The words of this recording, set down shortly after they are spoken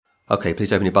Okay,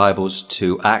 please open your Bibles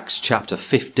to Acts chapter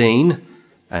 15.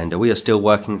 And we are still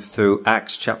working through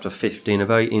Acts chapter 15, a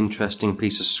very interesting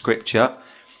piece of scripture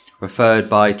referred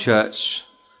by church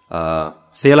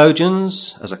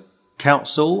theologians as a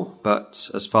council, but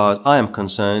as far as I am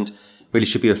concerned, really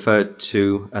should be referred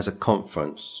to as a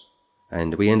conference.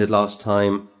 And we ended last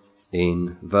time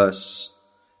in verse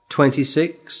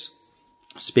 26,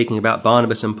 speaking about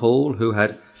Barnabas and Paul, who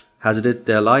had hazarded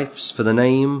their lives for the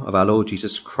name of our Lord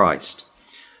Jesus Christ.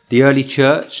 The early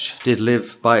church did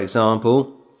live by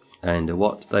example, and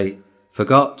what they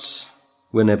forgot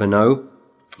we'll never know.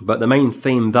 But the main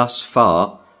theme thus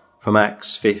far from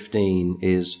Acts 15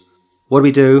 is, what do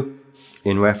we do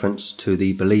in reference to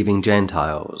the believing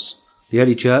Gentiles? The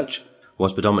early church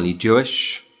was predominantly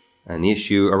Jewish, and the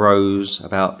issue arose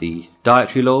about the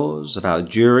dietary laws, about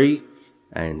Jewry,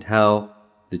 and how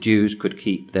the Jews could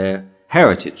keep their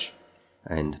heritage.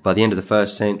 And by the end of the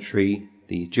first century,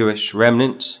 the Jewish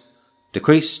remnant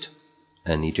decreased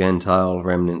and the Gentile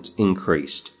remnant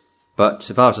increased. But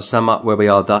if I was to sum up where we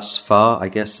are thus far, I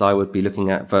guess I would be looking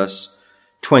at verse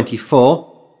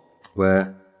 24,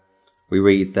 where we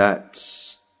read that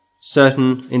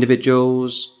certain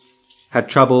individuals had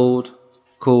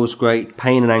caused great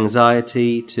pain and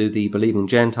anxiety to the believing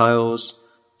Gentiles,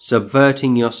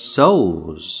 subverting your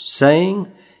souls, saying,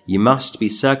 "You must be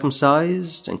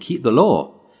circumcised and keep the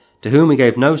law, to whom we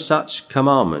gave no such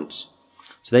commandment."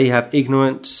 So they have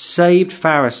ignorant, saved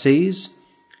Pharisees,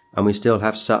 and we still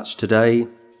have such today,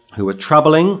 who are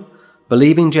troubling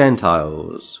believing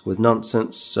Gentiles with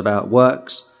nonsense about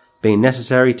works being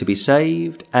necessary to be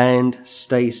saved and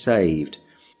stay saved.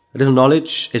 A little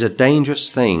knowledge is a dangerous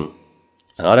thing,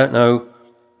 and I don't know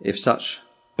if such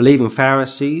believing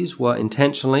Pharisees were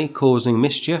intentionally causing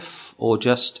mischief or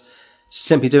just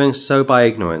simply doing so by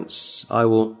ignorance. I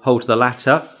will hold to the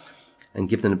latter and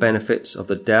give them the benefits of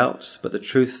the doubt, but the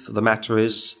truth of the matter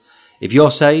is, if you're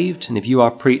saved and if you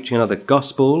are preaching another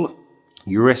gospel,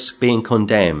 you risk being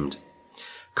condemned.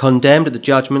 Condemned at the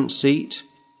judgment seat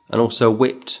and also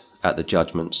whipped at the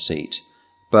judgment seat.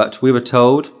 But we were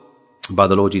told by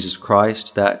the Lord Jesus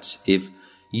Christ that if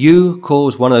you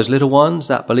cause one of those little ones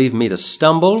that believe me to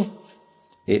stumble,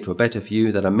 it were better for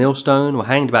you that a millstone were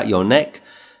hanged about your neck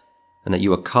and that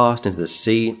you were cast into the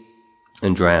sea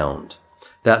and drowned.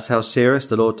 That's how serious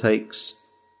the Lord takes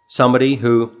somebody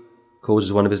who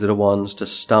causes one of his little ones to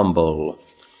stumble.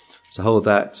 So hold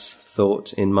that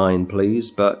thought in mind,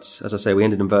 please. But as I say, we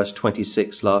ended in verse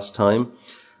 26 last time.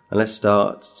 And let's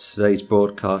start today's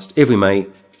broadcast, if we may,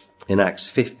 in Acts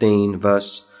 15,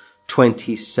 verse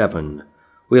 27.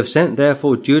 "We have sent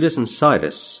therefore Judas and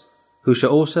Silas, who shall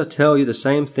also tell you the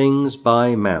same things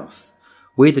by mouth.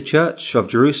 We, the church of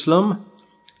Jerusalem,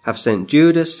 have sent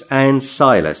Judas and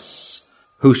Silas,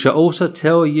 who shall also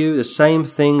tell you the same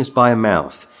things by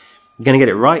mouth." You're going to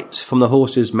get it right from the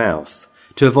horse's mouth.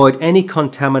 To avoid any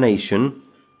contamination,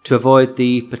 to avoid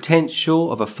the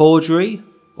potential of a forgery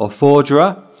or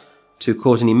forgerer to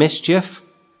cause any mischief,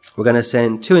 we're going to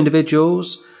send two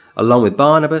individuals along with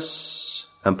Barnabas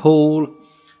and Paul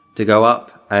to go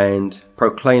up and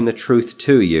proclaim the truth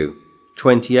to you.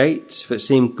 28, "For it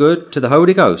seemed good to the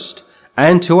Holy Ghost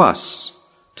and to us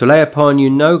to lay upon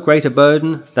you no greater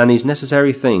burden than these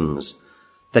necessary things,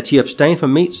 that ye abstain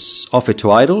from meats offered to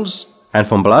idols, and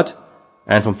from blood,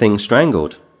 and from things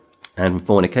strangled, and from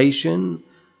fornication,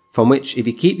 from which if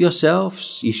ye keep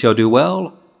yourselves, ye shall do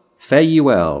well, fare ye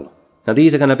well." Now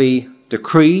these are going to be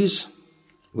decrees,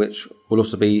 which will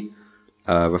also be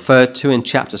referred to in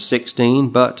chapter 16,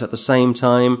 but at the same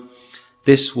time,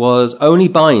 this was only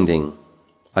binding,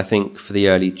 I think, for the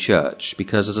early church,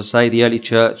 because as I say, the early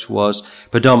church was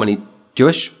predominantly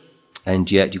Jewish, and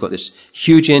yet you've got this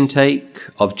huge intake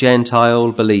of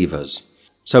Gentile believers.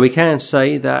 So we can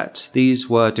say that these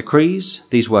were decrees,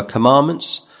 these were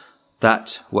commandments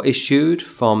that were issued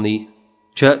from the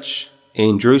church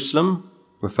in Jerusalem,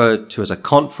 referred to as a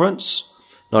conference,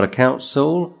 not a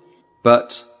council,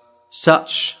 but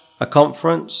such a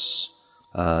conference,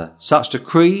 such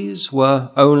decrees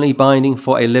were only binding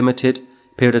for a limited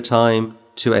period of time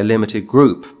to a limited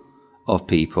group of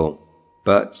people.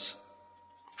 But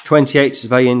 28 is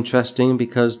very interesting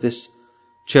because this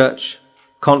church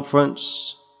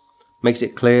conference makes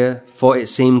it clear, "For it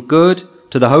seemed good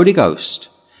to the Holy Ghost."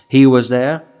 He was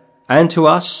there, and to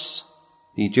us,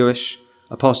 the Jewish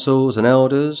apostles and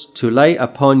elders, "to lay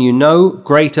upon you no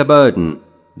greater burden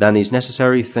than these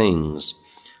necessary things."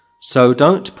 So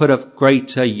don't put a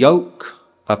greater yoke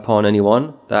upon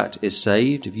anyone that is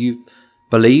saved. If you've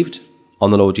believed on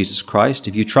the Lord Jesus Christ,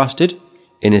 if you trusted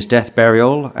in his death,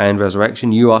 burial, and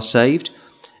resurrection, you are saved,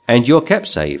 and you're kept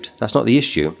saved. That's not the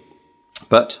issue.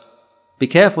 But Be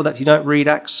careful that you don't read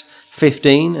Acts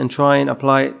 15 and try and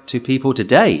apply it to people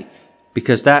today,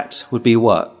 because that would be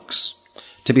works.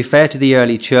 To be fair to the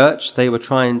early church, they were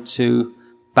trying to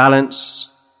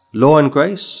balance law and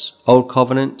grace, old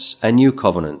covenant and new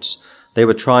covenant. They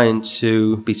were trying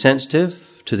to be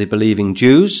sensitive to the believing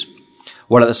Jews,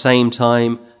 while at the same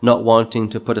time not wanting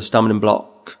to put a stumbling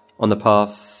block on the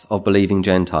path of believing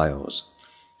Gentiles.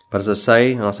 But as I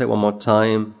say, and I'll say it one more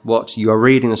time, what you are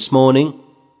reading this morning,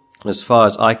 as far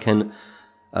as I can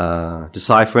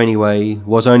decipher anyway,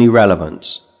 was only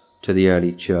relevant to the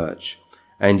early church.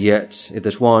 And yet, if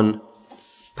there's one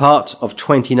part of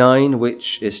 29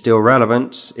 which is still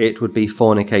relevant, it would be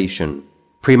fornication.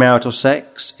 Premarital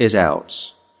sex is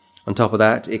out. On top of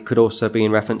that, it could also be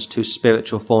in reference to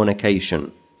spiritual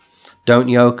fornication. Don't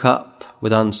yoke up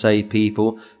with unsaved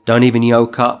people. Don't even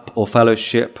yoke up or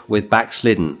fellowship with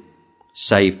backslidden,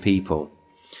 saved people.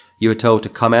 You were told to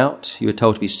come out. You were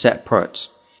told to be separate.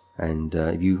 And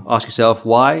if you ask yourself,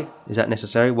 why is that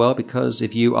necessary? Well, because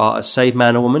if you are a saved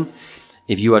man or woman,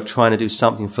 if you are trying to do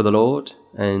something for the Lord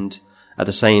and at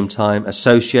the same time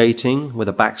associating with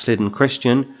a backslidden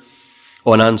Christian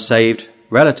or an unsaved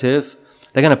relative,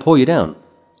 they're going to pull you down.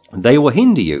 They will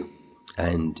hinder you.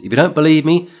 And if you don't believe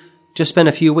me, just spend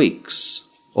a few weeks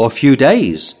or a few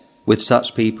days with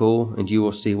such people and you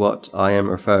will see what I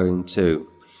am referring to.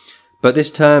 But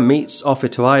this term, meats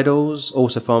offered to idols,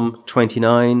 also from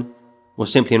 29,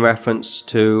 was simply in reference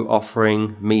to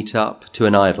offering meat up to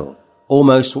an idol.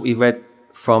 Almost what we read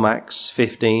from Acts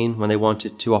 15 when they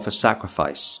wanted to offer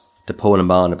sacrifice to Paul and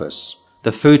Barnabas.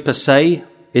 The food per se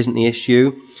isn't the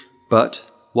issue,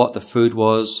 but what the food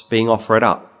was being offered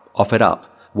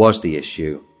up was the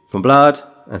issue. From blood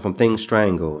and from things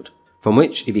strangled, from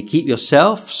which if you keep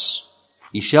yourselves,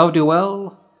 ye shall do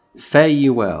well, fare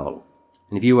you well.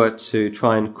 And if you were to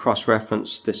try and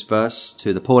cross-reference this verse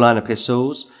to the Pauline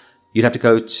epistles, you'd have to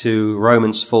go to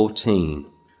Romans 14,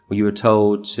 where you were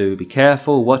told to be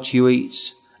careful what you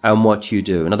eat and what you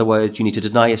do. In other words, you need to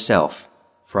deny yourself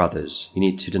for others. You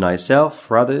need to deny yourself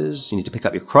for others. You need to pick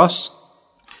up your cross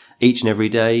each and every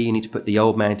day. You need to put the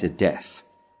old man to death.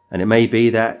 And it may be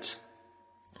that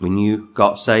when you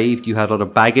got saved, you had a lot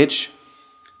of baggage.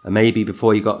 And maybe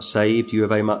before you got saved, you were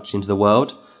very much into the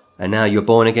world. And now you're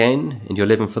born again and you're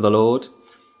living for the Lord.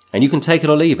 And you can take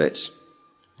it or leave it.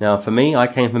 Now, for me, I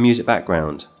came from a music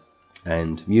background.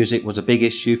 And music was a big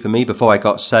issue for me before I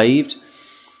got saved.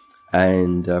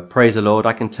 And praise the Lord,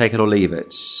 I can take it or leave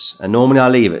it. And normally I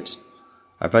leave it.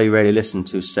 I very rarely listen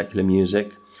to secular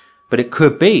music. But it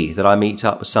could be that I meet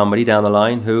up with somebody down the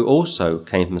line who also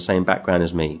came from the same background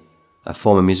as me. A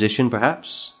former musician,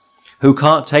 perhaps, who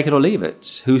can't take it or leave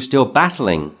it, who's still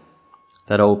battling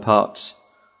that old part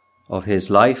of his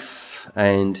life.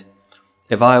 And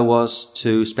if I was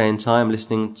to spend time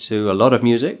listening to a lot of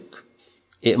music,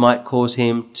 it might cause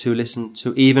him to listen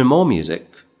to even more music.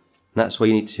 And that's where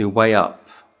you need to weigh up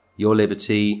your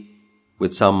liberty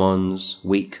with someone's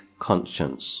weak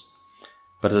conscience.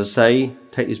 But as I say,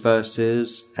 take these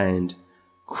verses and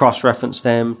cross-reference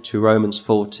them to Romans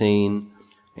 14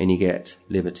 and you get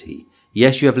liberty.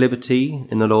 Yes, you have liberty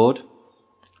in the Lord,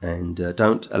 and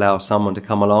don't allow someone to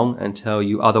come along and tell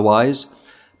you otherwise.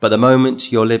 But the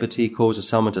moment your liberty causes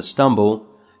someone to stumble,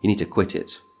 you need to quit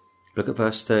it. Look at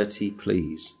verse 30,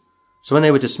 please. So when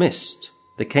they were dismissed,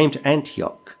 they came to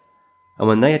Antioch, and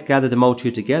when they had gathered the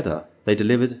multitude together, they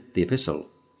delivered the epistle,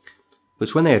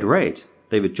 which when they had read,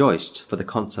 they rejoiced for the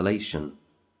consolation.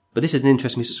 But this is an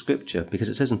interesting piece of scripture, because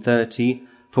it says in 30,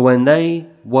 for when they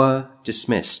were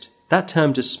dismissed. That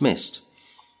term dismissed,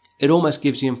 it almost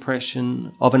gives the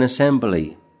impression of an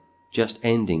assembly just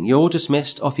ending. You're all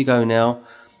dismissed, off you go now,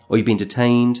 or you've been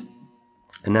detained,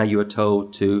 and now you are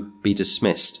told to be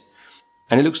dismissed.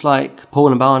 And it looks like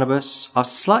Paul and Barnabas are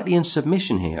slightly in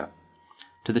submission here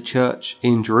to the church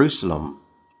in Jerusalem.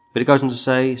 But it goes on to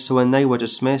say, so when they were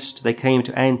dismissed, they came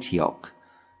to Antioch,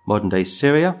 modern-day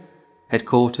Syria,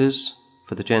 headquarters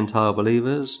for the Gentile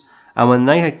believers. And when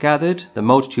they had gathered the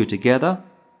multitude together,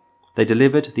 they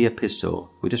delivered the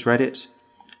epistle. We just read it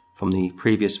from the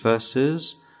previous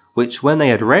verses, which when they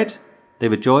had read, they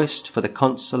rejoiced for the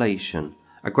consolation.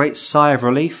 A great sigh of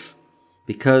relief,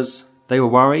 because they were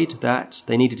worried that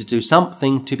they needed to do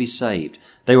something to be saved.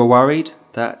 They were worried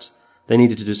that they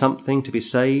needed to do something to be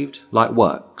saved, like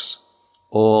works,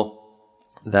 or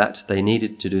that they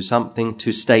needed to do something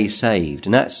to stay saved.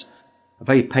 And that's a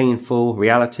very painful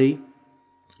reality.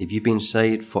 If you've been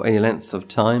saved for any length of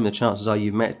time, the chances are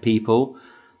you've met people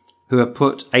who have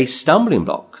put a stumbling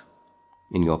block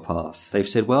in your path. They've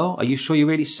said, well, are you sure you're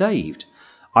really saved?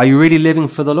 Are you really living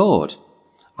for the Lord?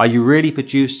 Are you really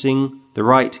producing the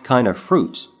right kind of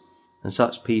fruit? and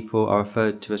such people are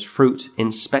referred to as fruit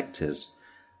inspectors.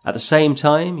 At the same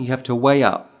time, you have to weigh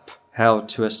up how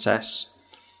to assess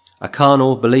a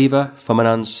carnal believer from an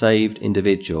unsaved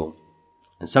individual.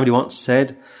 And somebody once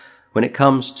said, when it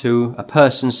comes to a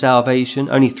person's salvation,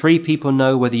 only 3 people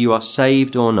know whether you are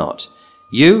saved or not.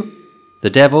 You, the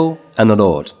devil, and the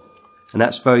Lord. And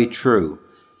that's very true.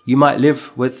 You might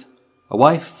live with a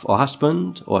wife or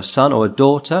husband or a son or a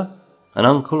daughter, an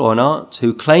uncle or an aunt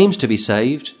who claims to be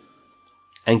saved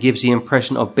and gives the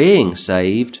impression of being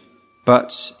saved,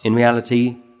 but in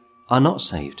reality are not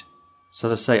saved. So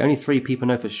as I say, only 3 people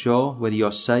know for sure whether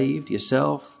you're saved,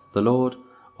 yourself, the Lord,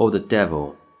 or the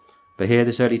devil. But here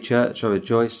this early church are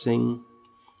rejoicing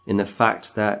in the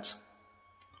fact that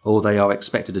all they are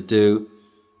expected to do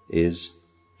is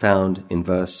found in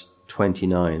verse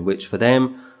 29, which for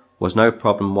them was no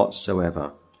problem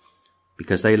whatsoever,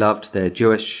 because they loved their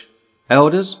Jewish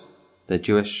elders, their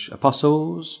Jewish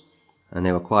apostles, and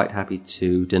they were quite happy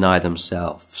to deny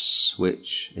themselves,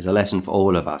 which is a lesson for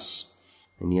all of us.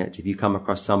 And yet, if you come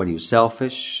across somebody who's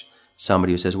selfish,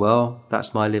 somebody who says, well,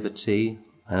 that's my liberty,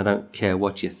 and I don't care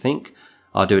what you think,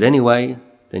 I'll do it anyway,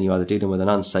 then you're either dealing with an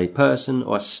unsaved person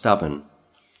or a stubborn,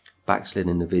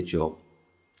 backslidden individual.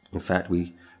 In fact,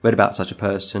 we read about such a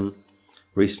person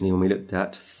recently when we looked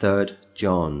at 3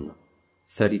 John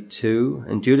 32.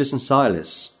 And Judas and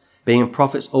Silas, being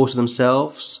prophets also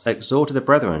themselves, exhorted the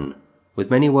brethren with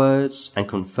many words and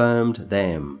confirmed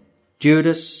them.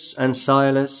 Judas and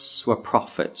Silas were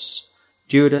prophets.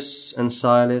 Judas and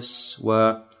Silas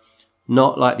were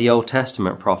not like the Old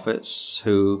Testament prophets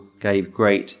who gave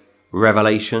great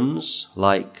revelations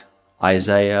like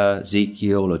Isaiah,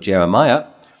 Ezekiel, or Jeremiah,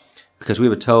 because we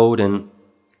were told in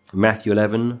Matthew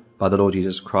 11 by the Lord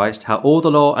Jesus Christ how all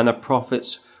the law and the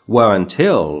prophets were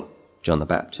until John the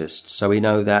Baptist. So we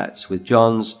know that with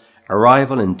John's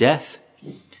arrival and death,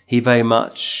 he very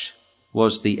much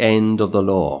was the end of the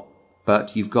law.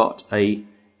 But you've got a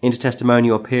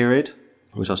intertestamental period,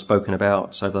 which I've spoken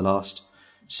about over the last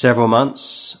several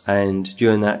months, and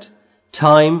during that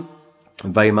time,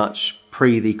 very much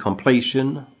pre the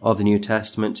completion of the New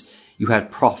Testament, you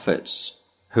had prophets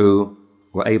who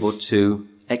were able to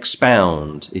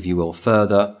expound, if you will,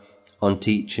 further on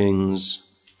teachings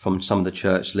from some of the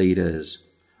church leaders.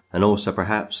 And also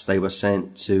perhaps they were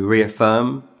sent to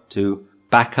reaffirm, to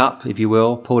back up, if you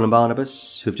will, Paul and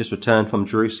Barnabas, who've just returned from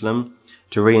Jerusalem,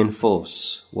 to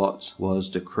reinforce what was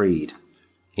decreed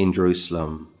in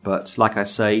Jerusalem. But like I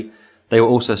say, they were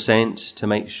also sent to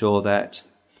make sure that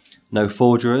no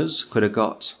forgerers could have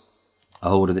got a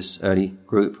hold of this early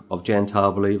group of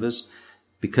Gentile believers,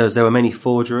 because there were many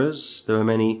forgerers, there were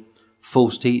many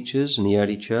false teachers in the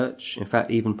early church. In fact,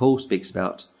 even Paul speaks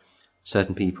about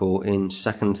certain people in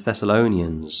 2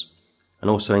 Thessalonians, and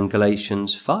also in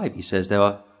Galatians 5. He says there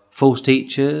are false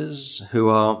teachers who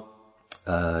are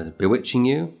bewitching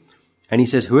you. And he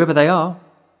says whoever they are,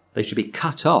 they should be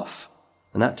cut off.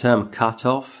 And that term cut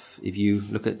off, if you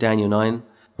look at Daniel 9,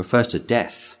 refers to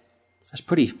death. That's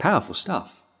pretty powerful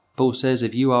stuff. Paul says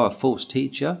if you are a false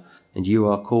teacher and you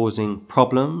are causing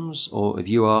problems, or if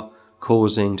you are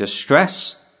causing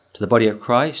distress to the body of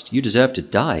Christ, you deserve to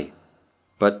die.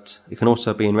 But it can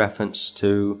also be in reference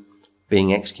to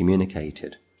being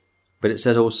excommunicated. But it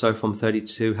says also from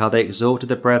 32 how they exhorted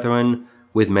the brethren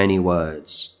with many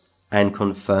words and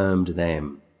confirmed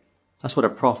them. That's what a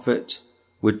prophet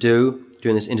would do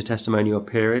during this intertestamental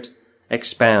period,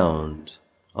 expound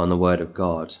on the word of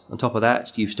God. On top of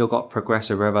that, you've still got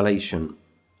progressive revelation.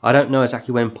 I don't know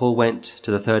exactly when Paul went to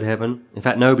the third heaven. In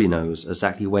fact, nobody knows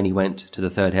exactly when he went to the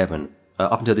third heaven.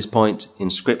 Up until this point in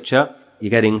Scripture, you're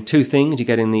getting two things. You're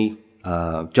getting the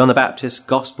John the Baptist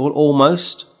gospel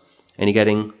almost, and you're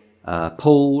getting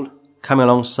Paul coming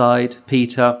alongside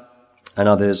Peter and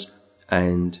others.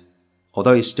 And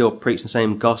although he's still preaching the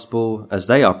same gospel as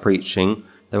they are preaching,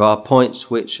 there are points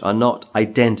which are not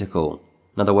identical.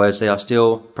 In other words, they are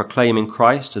still proclaiming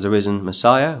Christ as a risen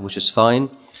Messiah, which is fine,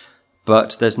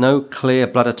 but there's no clear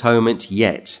blood atonement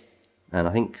yet. And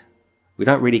I think we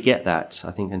don't really get that,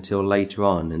 until later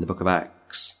on in the book of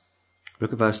Acts.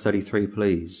 Look at verse 33,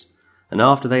 please. And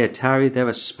after they had tarried there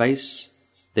a space,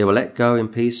 they were let go in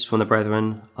peace from the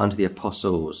brethren unto the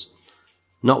apostles.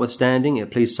 Notwithstanding,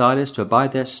 it pleased Silas to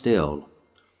abide there still.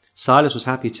 Silas was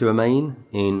happy to remain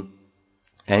in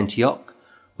Antioch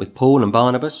with Paul and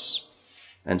Barnabas,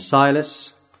 and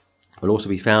Silas will also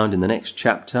be found in the next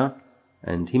chapter,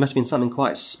 and he must have been something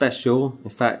quite special. In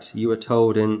fact, you were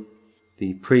told in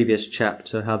the previous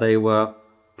chapter how they were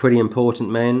pretty important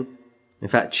men, in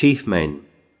fact, chief men,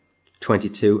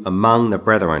 22, among the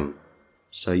brethren.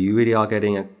 So you really are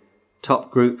getting a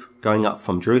top group going up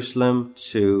from Jerusalem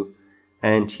to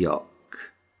Antioch.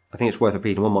 I think it's worth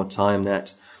repeating one more time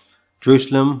that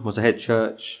Jerusalem was the head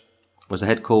church, was the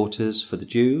headquarters for the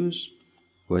Jews,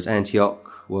 whereas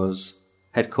Antioch was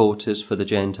headquarters for the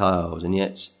Gentiles. And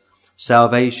yet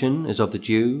salvation is of the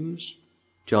Jews.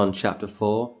 John chapter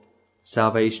 4,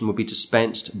 salvation will be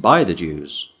dispensed by the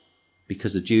Jews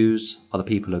because the Jews are the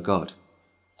people of God.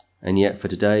 And yet for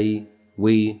today,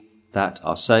 we that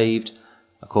are saved,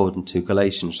 according to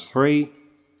Galatians 3,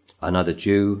 are neither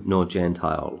Jew nor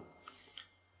Gentile.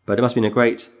 But it must have been a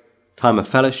great time of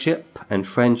fellowship and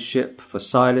friendship for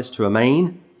Silas to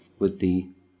remain with the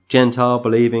Gentile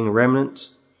believing remnant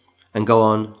and go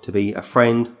on to be a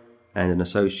friend and an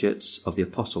associate of the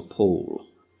Apostle Paul.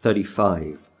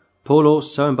 35. Paul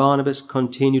also and Barnabas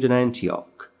continued in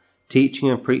Antioch, teaching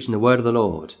and preaching the word of the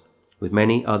Lord, with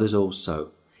many others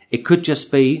also. It could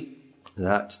just be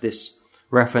that this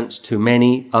reference to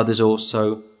many others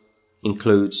also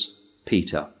includes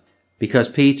Peter, because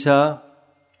Peter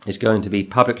is going to be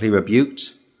publicly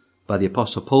rebuked by the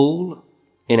Apostle Paul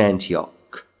in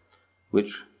Antioch,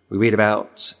 which we read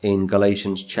about in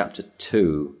Galatians chapter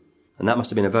 2. And that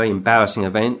must have been a very embarrassing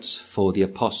event for the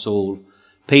Apostle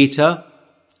Peter,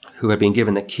 who had been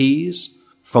given the keys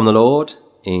from the Lord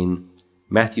in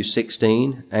Matthew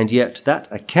 16, and yet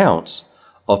that account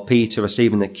of Peter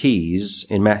receiving the keys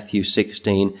in Matthew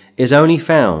 16 is only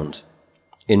found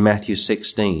in Matthew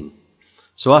 16.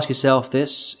 So ask yourself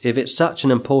this: if it's such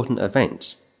an important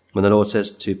event, when the Lord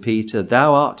says to Peter,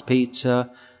 "Thou art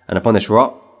Peter, and upon this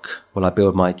rock will I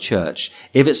build my church,"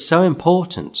 if it's so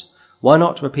important, why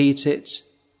not repeat it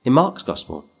in Mark's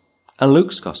Gospel, and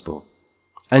Luke's Gospel,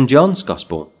 and John's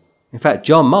Gospel? In fact,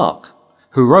 John Mark,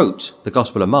 who wrote the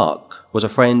Gospel of Mark, was a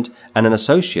friend and an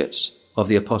associate of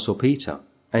the Apostle Peter,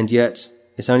 and yet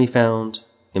it's only found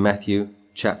in Matthew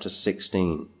chapter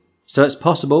 16. So it's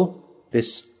possible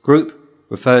this group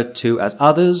referred to as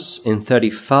others in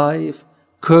 35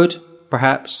 could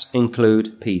perhaps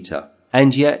include Peter.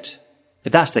 And yet,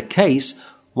 if that's the case,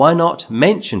 why not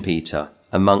mention Peter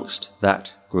amongst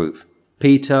that group?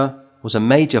 Peter was a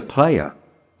major player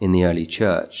in the early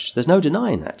church. There's no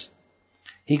denying that.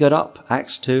 He got up,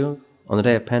 Acts 2, on the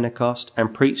day of Pentecost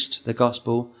and preached the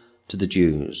gospel to the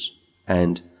Jews,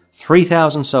 and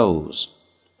 3,000 souls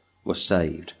were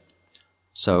saved.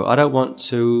 So I don't want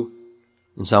to,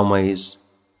 in some ways,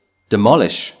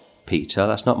 demolish Peter.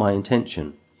 That's not my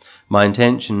intention. My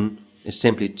intention is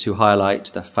simply to highlight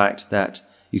the fact that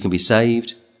you can be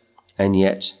saved and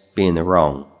yet be in the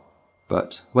wrong.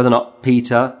 But whether or not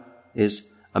Peter is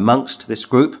amongst this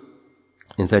group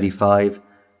in 35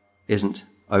 isn't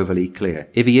overly clear.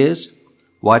 If he is,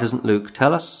 why doesn't Luke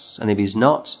tell us? And if he's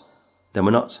not, then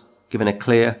we're not given a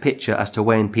clear picture as to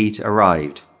when Peter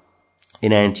arrived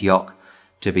in Antioch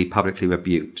to be publicly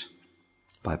rebuked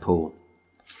by Paul.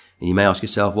 And you may ask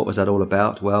yourself, what was that all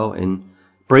about? Well, in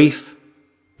brief,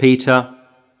 Peter,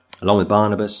 along with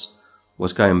Barnabas,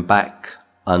 was going back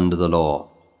under the law.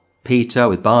 Peter,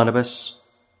 with Barnabas,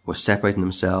 were separating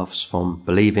themselves from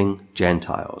believing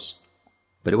Gentiles.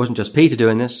 But it wasn't just Peter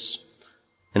doing this.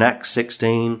 In Acts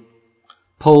 16,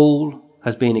 Paul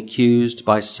has been accused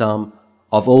by some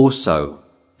of also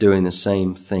doing the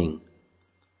same thing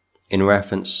in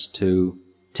reference to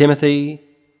Timothy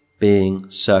being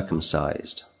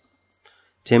circumcised.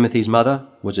 Timothy's mother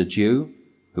was a Jew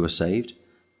who was saved,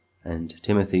 and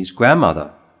Timothy's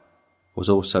grandmother was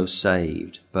also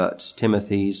saved, but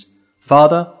Timothy's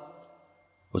father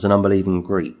was an unbelieving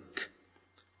Greek.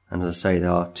 And as I say,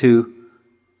 there are two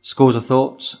schools of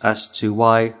thoughts as to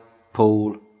why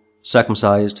Paul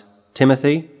circumcised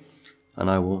Timothy, and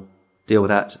I will deal with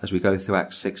that as we go through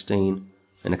Acts 16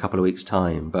 in a couple of weeks'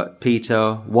 time. But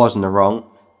Peter was in the wrong.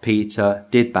 Peter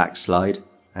did backslide,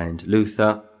 and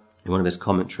Luther, in one of his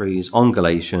commentaries on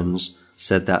Galatians,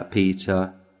 said that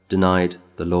Peter denied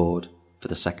the Lord for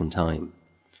the second time.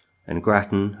 And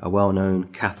Grattan, a well-known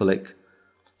Catholic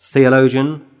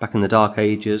theologian back in the Dark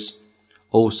Ages,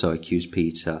 also accused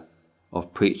Peter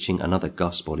of preaching another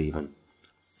gospel even,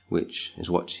 which is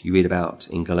what you read about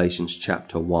in Galatians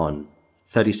chapter 1.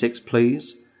 36,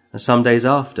 please. And some days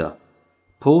after,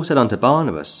 Paul said unto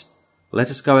Barnabas, Let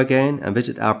us go again and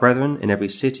visit our brethren in every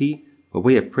city where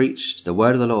we have preached the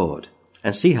word of the Lord,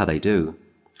 and see how they do.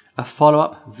 A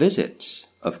follow-up visit,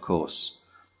 of course.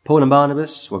 Paul and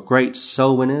Barnabas were great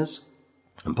soul winners,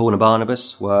 and Paul and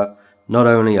Barnabas were not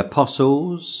only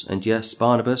apostles, and yes,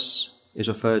 Barnabas is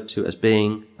referred to as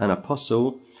being an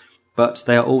apostle, but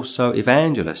they are also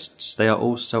evangelists. They are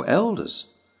also elders,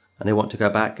 and they want to go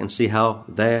back and see how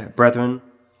their brethren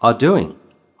are doing.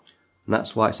 And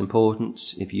that's why it's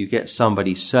important, if you get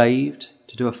somebody saved,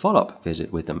 to do a follow-up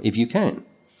visit with them, if you can.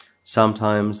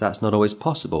 sometimes that's not always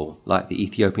possible, like the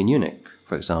Ethiopian eunuch,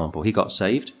 for example. He got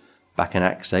saved back in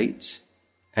Acts 8,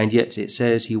 and yet it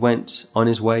says he went on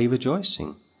his way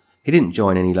rejoicing. He didn't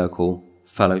join any local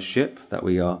fellowship that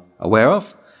we are aware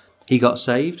of. He got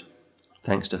saved,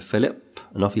 thanks to Philip,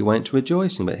 and off he went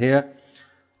rejoicing. But here,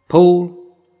 Paul,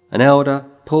 an elder,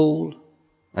 Paul,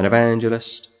 an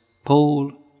evangelist,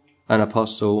 Paul, an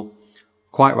apostle,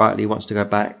 quite rightly wants to go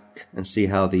back and see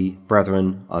how the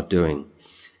brethren are doing.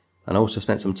 And I also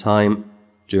spent some time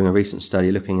during a recent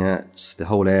study looking at the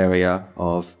whole area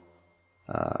of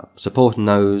supporting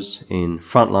those in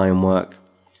frontline work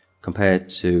compared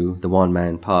to the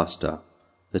one-man pastor.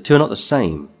 The two are not the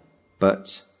same,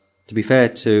 but to be fair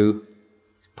to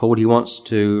Paul, he wants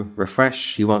to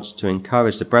refresh, he wants to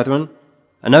encourage the brethren.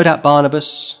 And no doubt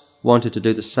Barnabas wanted to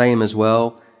do the same as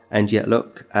well, and yet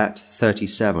look at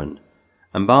 37.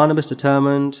 And Barnabas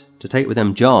determined to take with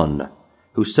them John,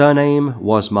 whose surname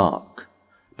was Mark.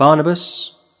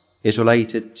 Barnabas is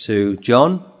related to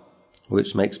John,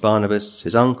 which makes Barnabas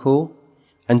his uncle.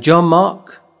 And John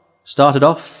Mark started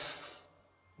off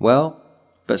well,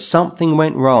 but something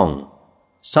went wrong.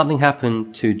 Something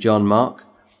happened to John Mark,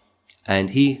 and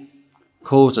he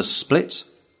caused a split,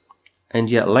 and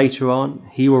yet later on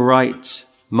he will write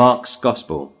Mark's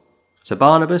gospel. So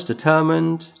Barnabas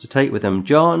determined to take with them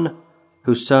John,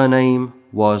 whose surname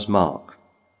was Mark.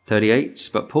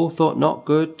 38, but Paul thought not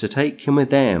good to take him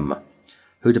with them,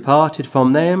 who departed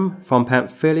from them from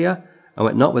Pamphylia, and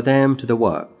went not with them to the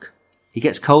work. He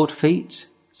gets cold feet,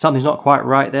 something's not quite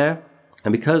right there,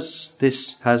 and because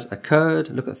this has occurred,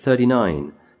 look at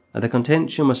 39, and the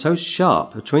contention was so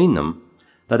sharp between them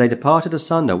that they departed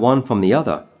asunder one from the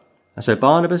other. And so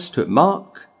Barnabas took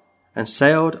Mark and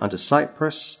sailed unto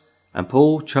Cyprus, and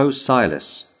Paul chose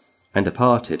Silas and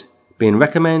departed, being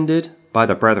recommended by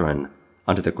the brethren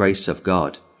unto the grace of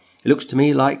God. It looks to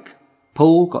me like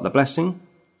Paul got the blessing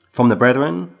from the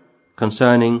brethren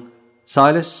concerning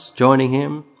Silas joining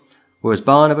him, whereas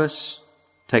Barnabas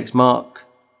takes Mark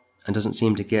and doesn't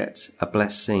seem to get a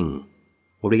blessing.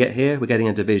 What do we get here? We're getting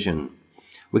a division.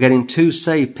 We're getting two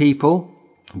saved people.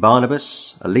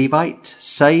 Barnabas, a Levite,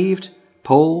 saved.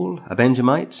 Paul, a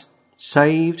Benjamite,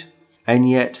 saved, and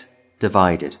yet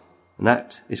divided. And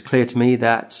that is clear to me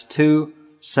that two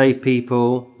saved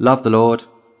people love the Lord,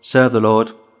 serve the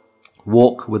Lord,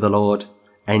 walk with the Lord,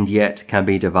 and yet can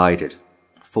be divided.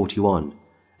 41.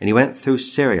 And he went through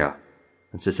Syria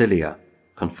and Cilicia,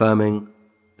 confirming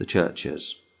the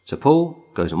churches. So Paul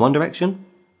goes in one direction,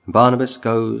 and Barnabas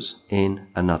goes in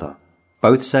another.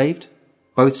 Both saved,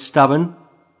 both stubborn,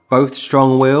 both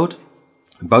strong-willed,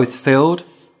 both filled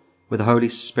with the Holy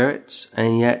Spirit,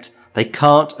 and yet they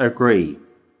can't agree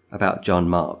about John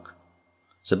Mark.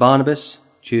 So Barnabas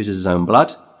chooses his own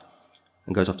blood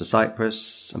and goes off to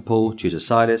Cyprus, and Paul chooses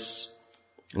Silas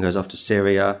and goes off to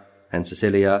Syria and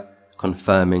Cilicia,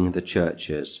 confirming the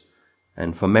churches.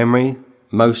 And from memory,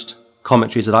 most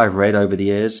commentaries that I've read over the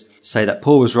years say that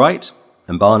Paul was right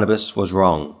and Barnabas was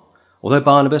wrong. Although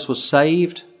Barnabas was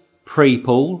saved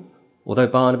pre-Paul, although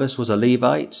Barnabas was a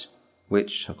Levite,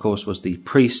 which of course was the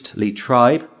priestly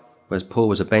tribe, whereas Paul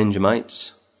was a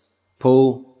Benjamite,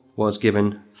 Paul was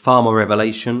given far more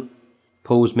revelation.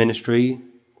 Paul's ministry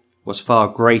was far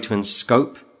greater in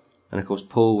scope, and of course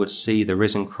Paul would see the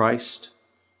risen Christ.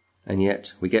 And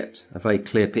yet we get a very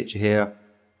clear picture here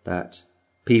that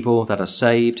people that are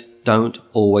saved don't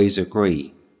always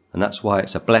agree. And that's why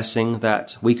it's a blessing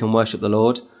that we can worship the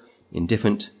Lord in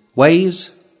different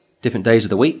ways, different days of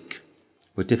the week,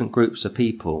 with different groups of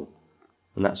people.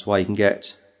 And that's why you can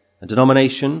get a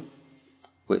denomination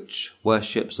which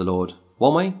worships the Lord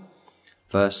one way,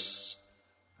 versus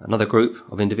another group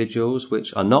of individuals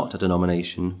which are not a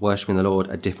denomination, worshipping the Lord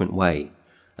a different way.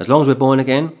 As long as we're born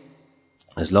again,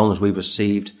 as long as we've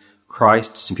received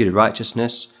Christ's imputed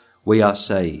righteousness, we are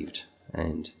saved,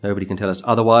 and nobody can tell us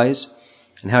otherwise.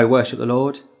 And how we worship the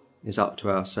Lord is up to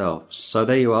ourselves. So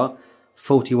there you are,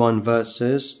 41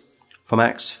 verses from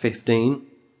Acts 15.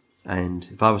 And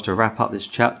if I was to wrap up this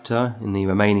chapter in the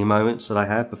remaining moments that I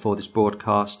have before this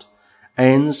broadcast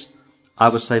ends, I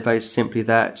would say very simply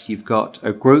that you've got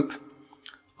a group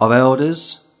of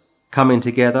elders coming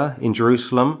together in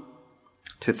Jerusalem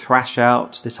to thrash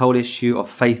out this whole issue of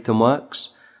faith and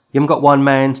works. You haven't got one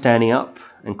man standing up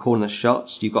and calling the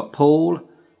shots. You've got Paul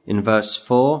in verse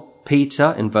 4,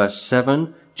 Peter in verse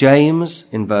 7, James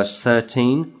in verse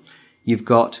 13. You've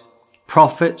got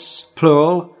prophets,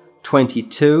 plural,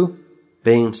 22,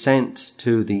 being sent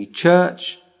to the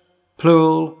church,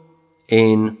 plural,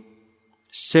 in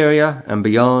Syria and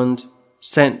beyond,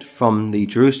 sent from the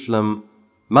Jerusalem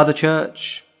mother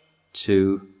church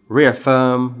to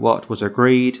reaffirm what was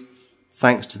agreed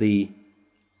thanks to the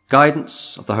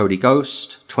guidance of the Holy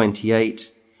Ghost.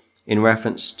 28, in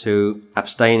reference to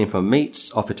abstaining from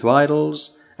meats offered to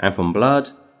idols, and from blood,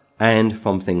 and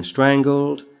from things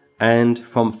strangled, and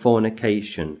from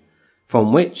fornication.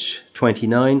 From which,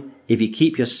 29, if ye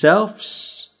keep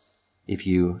yourselves, if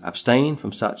you abstain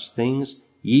from such things,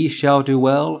 ye shall do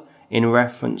well, in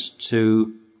reference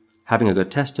to having a good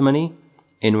testimony,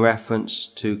 in reference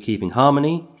to keeping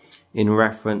harmony, in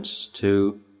reference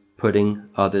to putting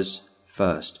others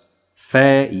first.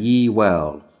 Fare ye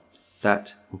well.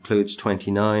 That includes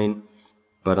 29.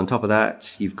 But on top of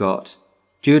that, you've got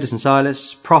Judas and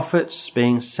Silas, prophets,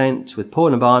 being sent with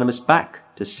Paul and Barnabas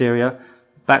back to Syria,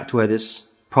 back to where this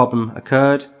problem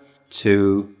occurred,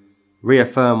 to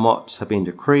reaffirm what had been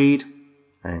decreed.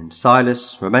 And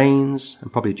Silas remains,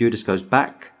 and probably Judas goes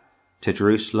back to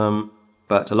Jerusalem.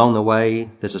 But along the way,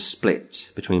 there's a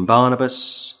split between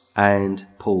Barnabas and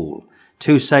Paul.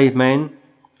 Two saved men,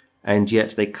 and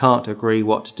yet they can't agree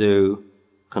what to do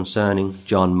concerning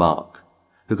John Mark,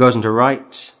 who goes on to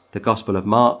write the Gospel of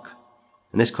Mark.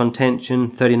 And this contention,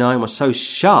 39, was so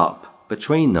sharp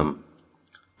between them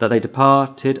that they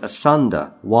departed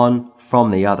asunder, one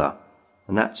from the other.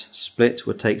 And that split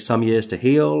would take some years to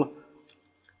heal.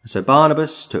 And so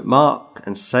Barnabas took Mark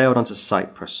and sailed unto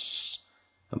Cyprus.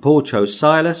 And Paul chose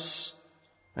Silas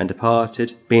and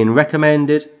departed, being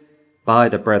recommended by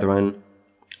the brethren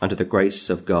unto the grace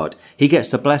of God. He gets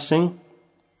the blessing.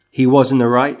 He was in the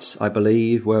right, I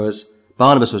believe, whereas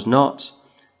Barnabas was not.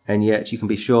 And yet you can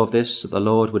be sure of this, that the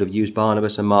Lord would have used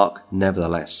Barnabas and Mark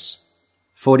nevertheless.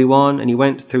 41, and he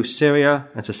went through Syria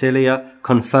and Cilicia,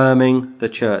 confirming the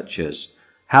churches.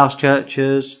 House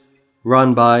churches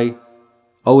run by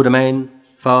older men,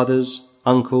 fathers,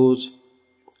 uncles,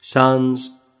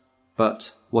 sons.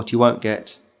 But what you won't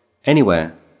get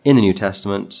anywhere in the New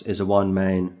Testament is a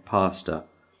one-man pastor.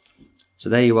 So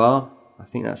there you are. I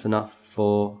think that's enough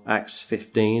for Acts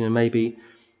 15, and maybe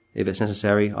if it's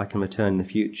necessary, I can return in the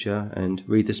future and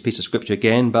read this piece of scripture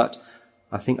again, but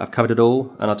I think I've covered it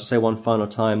all. And I'll just say one final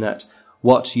time that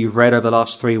what you've read over the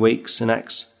last 3 weeks in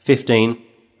Acts 15,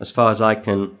 as far as I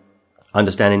can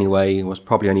understand anyway, was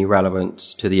probably only relevant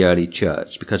to the early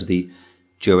church because of the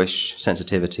Jewish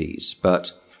sensitivities.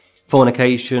 But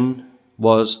fornication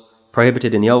was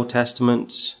prohibited in the Old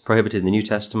Testament, prohibited in the New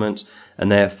Testament, and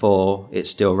therefore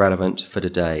it's still relevant for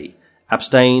today.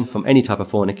 Abstain from any type of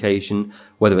fornication,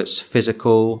 whether it's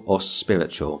physical or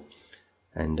spiritual.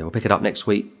 And we'll pick it up next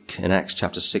week in Acts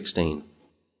chapter 16.